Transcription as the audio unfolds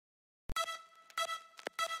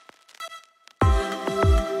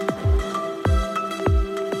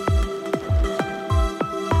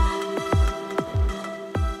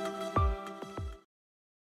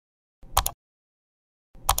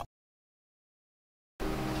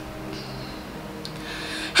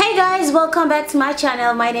Guys, welcome back to my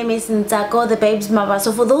channel. My name is Ntako, the babes mama.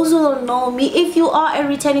 So for those who don't know me, if you are a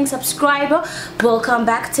returning subscriber, welcome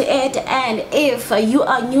back to it. And if you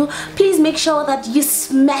are new, please make sure that you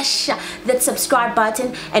smash that subscribe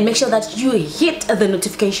button and make sure that you hit the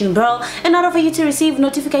notification bell in order for you to receive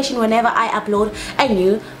notification whenever I upload a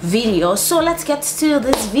new video. So let's get to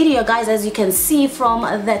this video, guys. As you can see from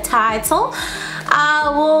the title,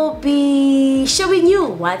 I will be showing you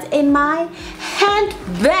what's in my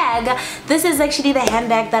handbag. This is actually the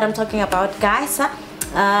handbag that I'm talking about, guys.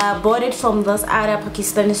 Bought it from this other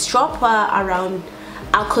Pakistani shop around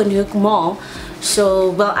Alconuk Mall. So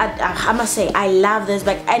well, I must say I love this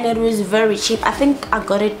bag, and it was very cheap. I think I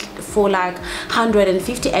got it for like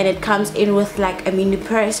 150, and it comes in with like a mini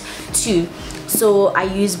purse too. So I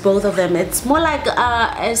use both of them. It's more like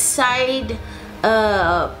a side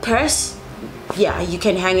purse. Yeah, you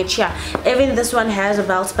can hang it here. Even this one has a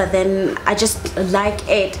belt, but then I just like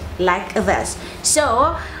it like this.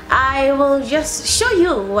 So I will just show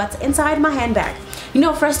you what's inside my handbag. You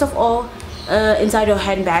know, first of all, inside your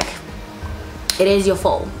handbag, it is your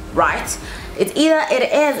phone, right? It's either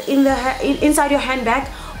it is inside your handbag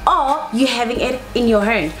or you having it in your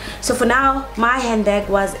hand. So for now, my handbag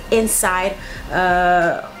was inside.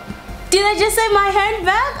 Did I just say my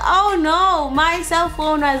handbag? Oh no, my cell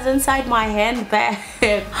phone was inside my handbag.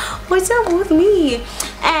 What's up with me?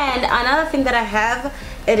 And another thing that I have,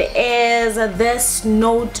 it is this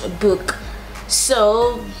notebook.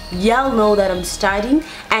 So y'all know that I'm studying,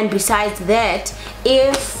 and besides that,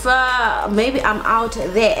 if maybe I'm out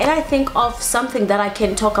there and I think of something that I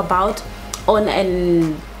can talk about on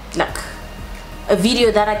like a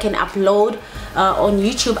video that I can upload on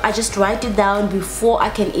YouTube, I just write it down before I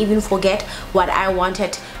can even forget what I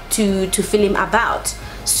wanted to film about.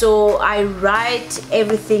 So I write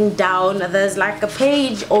everything down. There's like a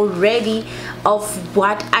page already of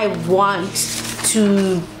what I want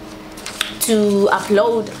to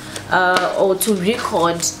upload or to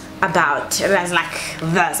record about. There's like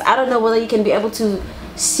this. I don't know whether you can be able to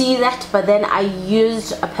see that, but then I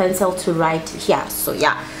used a pencil to write here. So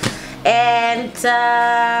yeah. And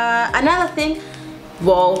another thing,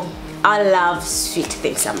 well, I love sweet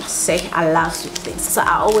things. I must say I love sweet things. So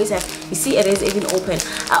I always have, you see, it is even open.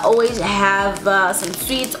 I always have some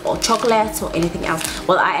sweets or chocolates or anything else.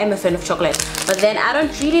 Well, I am a fan of chocolate, but then I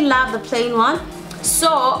don't really love the plain one. So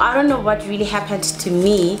I don't know what really happened to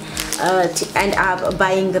me to end up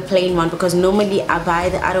buying the plain one, because normally I buy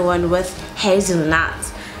the other one with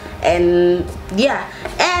hazelnuts. And yeah,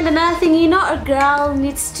 and another thing, you know, a girl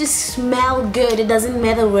needs to smell good. It doesn't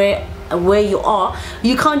matter where you are.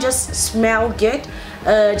 You can't just smell good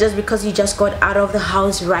just because you just got out of the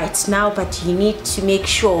house right now, but you need to make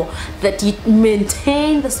sure that you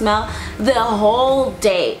maintain the smell the whole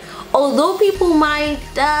day. Although people might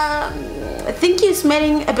think you're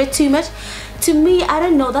smelling a bit too much, to me, I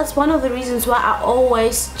don't know, that's one of the reasons why I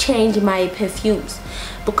always change my perfumes,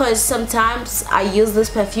 because sometimes I use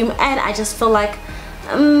this perfume and I just feel like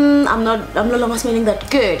I'm no longer smelling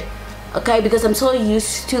that good, okay, because I'm so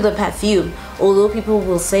used to the perfume. Although people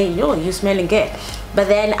will say, yo, you're smelling good, but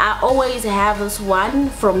then I always have this one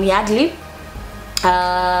from Yardley.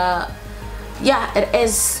 Yeah, it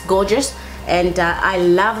is gorgeous, and I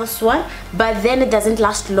love this one, but then it doesn't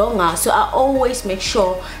last longer, so I always make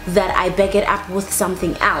sure that I back it up with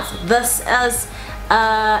something else. This is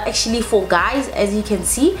actually for guys. As you can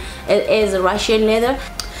see, it is Russian leather.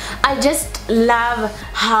 I just love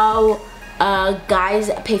how guys'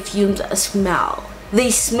 perfumes smell. They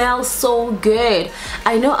smell so good.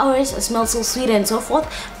 I know ours smell so sweet and so forth,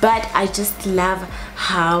 but I just love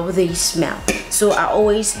how they smell. So I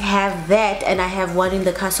always have that, and I have one in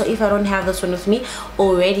the car. So if I don't have this one with me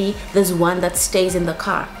already, there's one that stays in the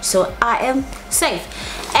car, so I am safe.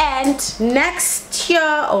 And next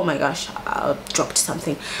here, oh my gosh, I dropped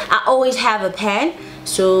something. I always have a pen,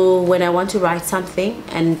 so when I want to write something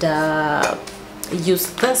and use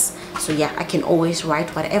this, so yeah, I can always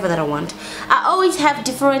write whatever that I want. I always have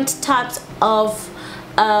different types of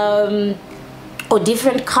or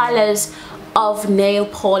different colors of nail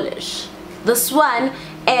polish. This one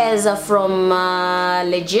is from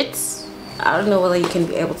Legit. I don't know whether you can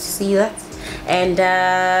be able to see that. And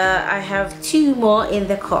I have two more in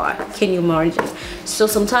the car. Can you imagine? So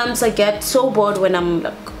sometimes I get so bored when I'm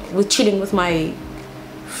like chilling with my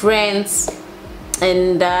friends,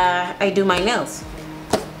 and I do my nails.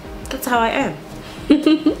 That's how I am.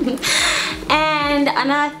 And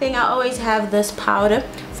another thing, I always have this powder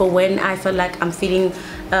for when I feel like I'm feeling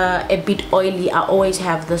a bit oily. I always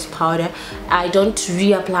have this powder. I don't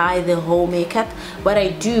reapply the whole makeup. What I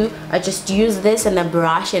do, I just use this and a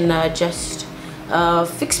brush, and just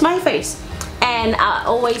fix my face. And I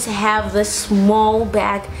always have this small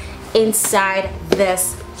bag inside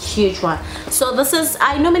this huge one. So this is,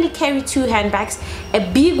 I normally carry 2 handbags, a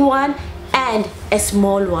big one and a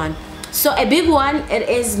small one. So a big one, it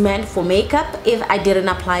is meant for makeup if I didn't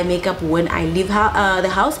apply makeup when I leave the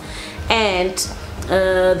house, and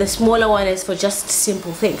the smaller one is for just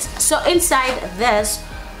simple things. So inside this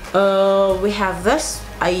we have this.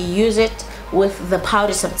 I use it with the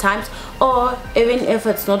powder sometimes, or even if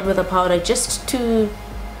it's not with the powder, just to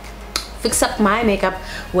fix up my makeup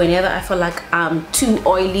whenever I feel like I'm too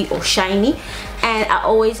oily or shiny. And I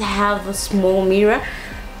always have a small mirror,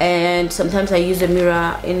 and sometimes I use a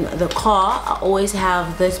mirror in the car. I always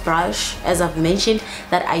have this brush, as I've mentioned,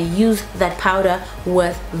 that I use that powder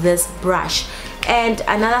with this brush. And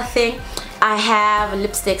another thing, I have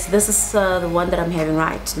lipsticks. This is the one that I'm having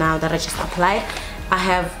right now that I just applied. I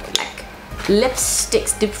have like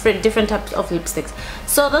lipsticks, different types of lipsticks.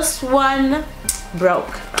 So this one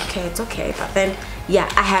broke. Okay, it's okay, but then yeah,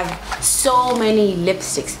 I have so many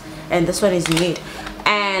lipsticks, and this one is nude.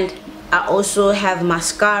 And I also have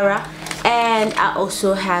mascara, and I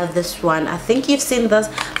also have this one. I think you've seen this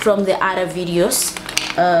from the other videos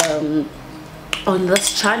on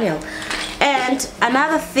this channel. And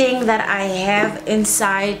another thing that I have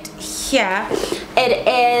inside here, it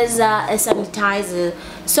is a sanitizer.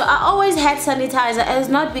 So I always had sanitizer. It's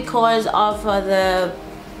not because of the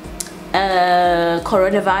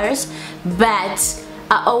coronavirus, but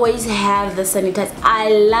I always have the sanitizer. I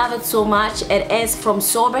love it so much. It is from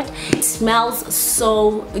Sorbet. It smells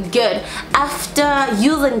so good. After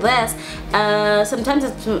using this, sometimes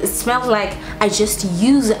it smells like I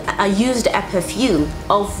used a perfume,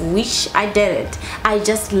 of which I didn't. I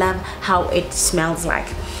just love how it smells like.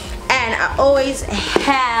 And I always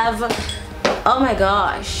have, oh my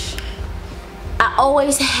gosh, I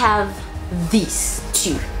always have these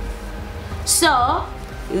two. So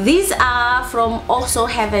these are from Also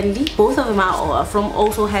Heavenly. Both of them are from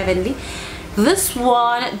Also Heavenly. This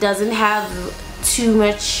one doesn't have too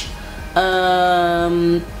much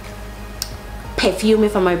perfume,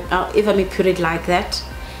 if I may put it like that.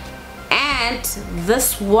 And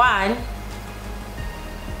this one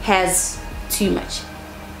has too much.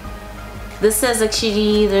 This is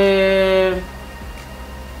actually the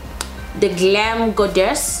Glam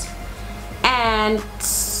Goddess, and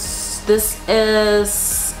this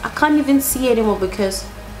is, I can't even see anymore because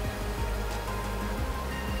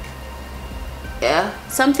yeah,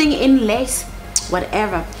 something in lace,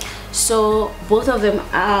 whatever. So both of them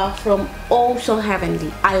are from Also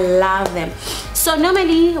Heavenly. I love them. So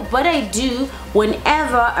normally what I do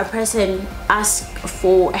whenever a person asks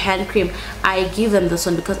for a hand cream, I give them this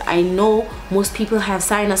one, because I know most people have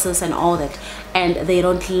sinuses and all that, and they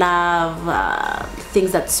don't love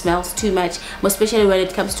things that smells too much, especially when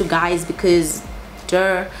it comes to guys, because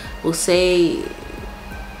they will say,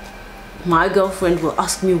 my girlfriend will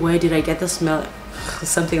ask me, where did I get the smell,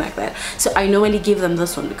 something like that. So I normally give them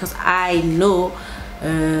this one, because I know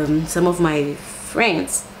some of my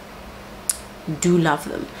friends do love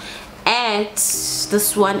them. And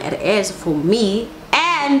this one, it is for me,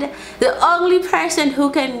 and the only person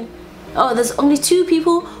who can, there's only 2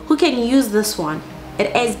 people who can use this one.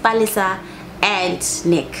 It is Balisa and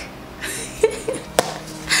Nick.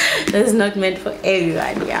 That's not meant for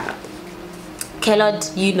everyone. Yeah,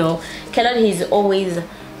 Kellod, you know, Kellod, he's always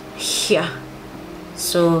here.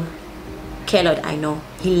 So Kellod, I know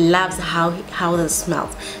he loves how this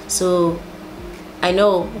smells. So I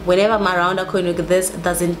know whenever I'm around a corner, this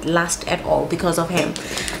doesn't last at all because of him.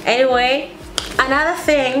 Anyway, another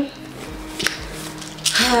thing,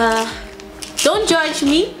 don't judge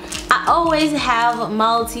me, I always have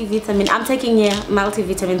multivitamin. I'm taking here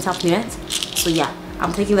multivitamin supplements. So yeah,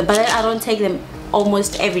 I'm taking them, but I don't take them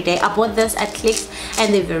almost every day. I bought this at Clicks,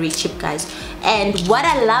 and they're very cheap, guys. And what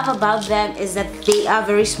I love about them is that they are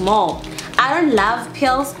very small. I don't love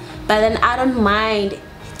pills, but then I don't mind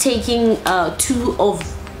taking 2 of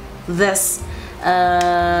this.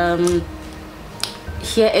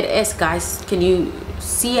 Here it is, guys. Can you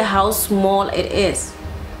see how small it is?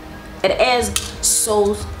 It is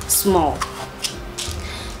so small.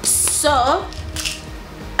 So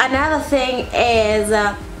another thing is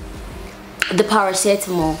the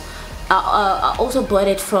paracetamol. I also bought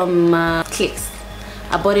it from Clicks.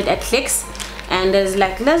 I bought it at Clicks, and it's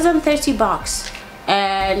like less than 30 bucks.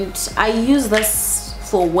 And I use this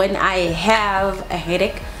for when I have a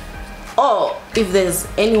headache, or if there's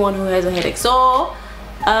anyone who has a headache. So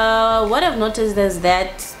what I've noticed is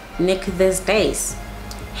that Nick these days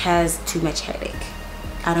has too much headache.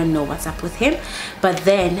 I don't know what's up with him, but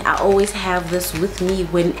then I always have this with me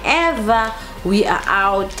whenever we are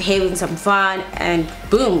out having some fun, and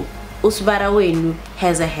boom, usbara wenu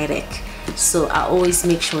has a headache. So I always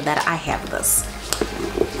make sure that I have this.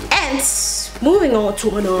 And moving on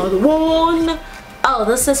to another one. Oh,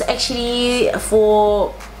 this is actually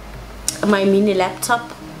for my mini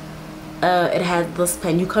laptop. It has this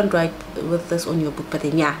pen. You can't write with this on your book, but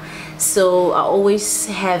then yeah, so I always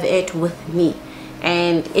have it with me,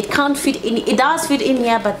 and it can't fit in. It does fit in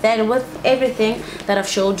here, but then with everything that I've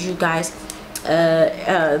showed you guys,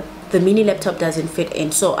 the mini laptop doesn't fit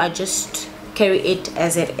in, so I just carry it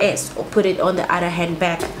as it is, or put it on the other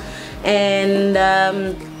handbag. And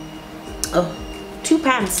oh, 2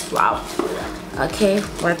 pants. Wow. Okay,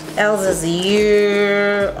 what else is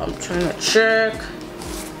here? I'm trying to check.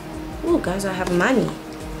 Oh guys, I have money.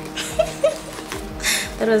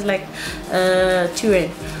 That was like 2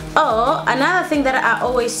 rand. Oh, another thing that I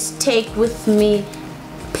always take with me,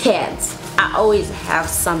 pants. I always have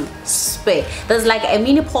some spare. There's like a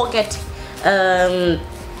mini pocket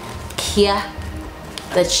here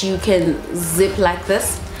that you can zip like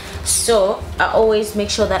this. So I always make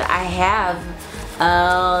sure that I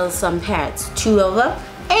have some pads, 2 of them,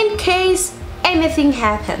 in case anything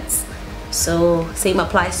happens. So same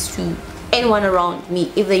applies to anyone around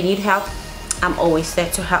me. If they need help, I'm always there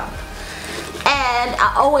to help. And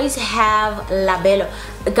I always have labello.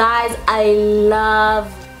 Guys, I love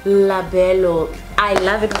labello. I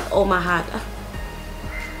love it with all my heart.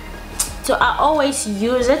 So I always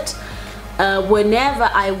use it whenever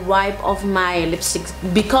I wipe off my lipsticks,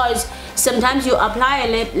 because sometimes you apply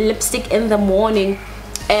a lipstick in the morning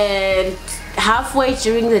and halfway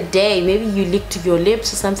during the day maybe you licked your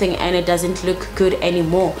lips or something and it doesn't look good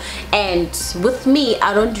anymore. And with me,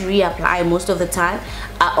 I don't reapply most of the time.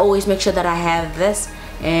 I always make sure that I have this,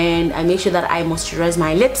 and I make sure that I moisturize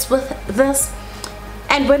my lips with this.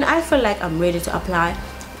 And when I feel like I'm ready to apply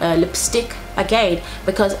lipstick again,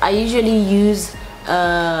 because I usually use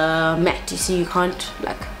matte, you see, you can't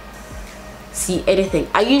like see anything.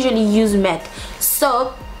 I usually use matte,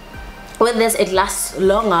 so with this it lasts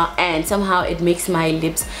longer, and somehow it makes my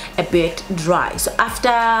lips a bit dry. So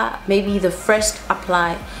after maybe the first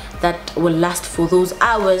apply that will last for those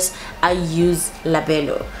hours, I use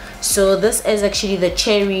labello. So this is actually the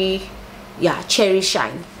cherry, yeah, cherry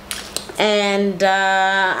shine. And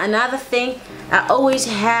another thing, I always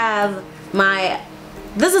have my,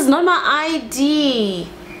 this is not my ID,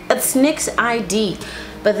 it's Nick's ID,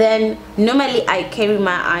 but then normally I carry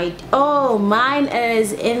my ID. Oh, mine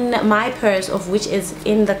is in my purse, of which is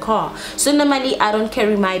in the car. So normally I don't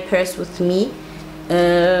carry my purse with me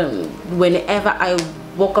whenever I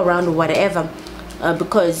walk around or whatever,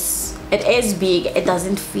 because it is big, it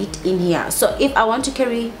doesn't fit in here. So if I want to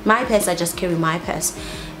carry my purse, I just carry my purse,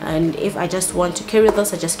 and if I just want to carry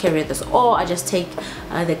this, I just carry this, or I just take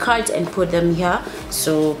the cards and put them here.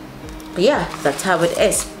 So yeah, that's how it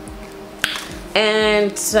is.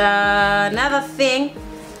 And another thing,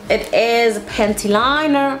 it is panty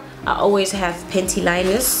liner. I always have panty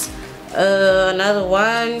liners. Another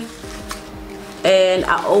one, and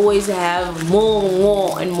I always have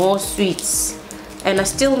more and more sweets, and I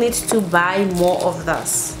still need to buy more of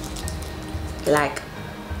this, like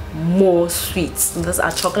more sweets. These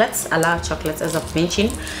are chocolates. I love chocolates, as I've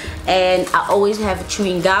mentioned. And I always have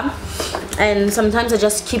chewing gum, and sometimes I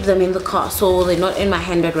just keep them in the car, so they're not in my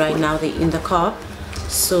handbag right now, they're in the car.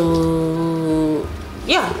 So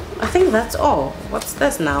yeah, I think that's all. What's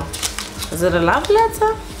this now? Is it a love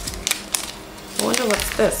letter? I wonder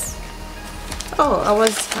what's this. Oh, I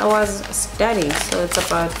was studying, so it's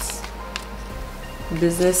about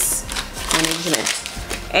business management.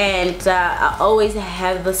 And I always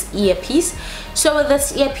have this earpiece. So with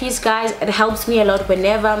this earpiece, guys, it helps me a lot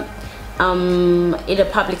whenever in a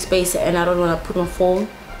public space and I don't want to put my phone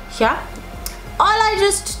here. All I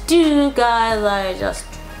just do, guys, I just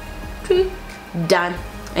done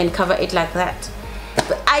and cover it like that.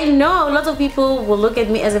 But I know a lot of people will look at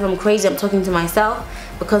me as if I'm crazy. I'm talking to myself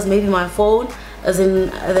because maybe my phone is in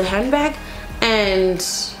the handbag and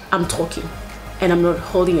I'm talking and I'm not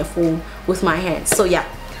holding a phone with my hands. So yeah,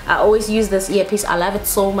 I always use this earpiece. I love it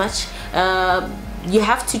so much. You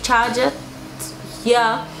have to charge it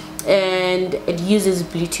here, and it uses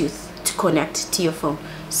Bluetooth to connect to your phone.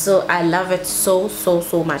 So I love it so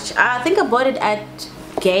much. I think I bought it at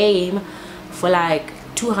Game for like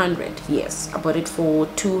 200. Yes, I bought it for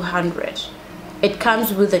 200. It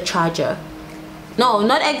comes with a charger. No,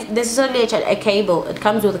 not necessarily a cable. It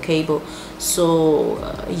comes with a cable,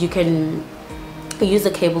 so you can use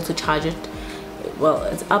the cable to charge it. Well,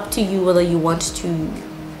 it's up to you whether you want to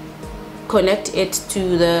connect it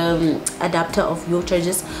to the adapter of your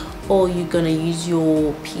chargers, or you're gonna use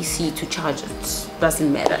your PC to charge it.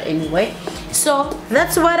 Doesn't matter anyway. So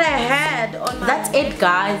that's what I had on my that's it,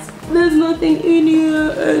 guys. There's nothing in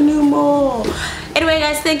here anymore. Anyway,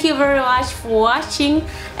 guys, thank you very much for watching,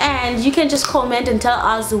 and you can just comment and tell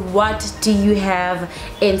us what do you have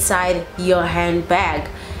inside your handbag.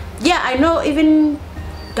 Yeah, I know even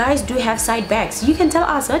guys do have side bags. You can tell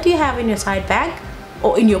us what do you have in your side bag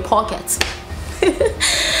or in your pockets.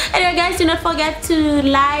 Anyway, guys, do not forget to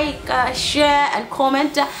like, share and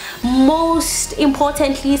comment. Most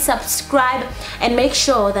importantly, subscribe and make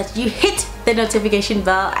sure that you hit the notification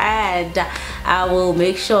bell, and I will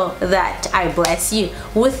make sure that I bless you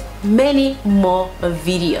with many more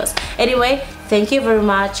videos. Anyway, thank you very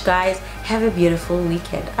much, guys. Have a beautiful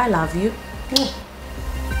weekend. I love you.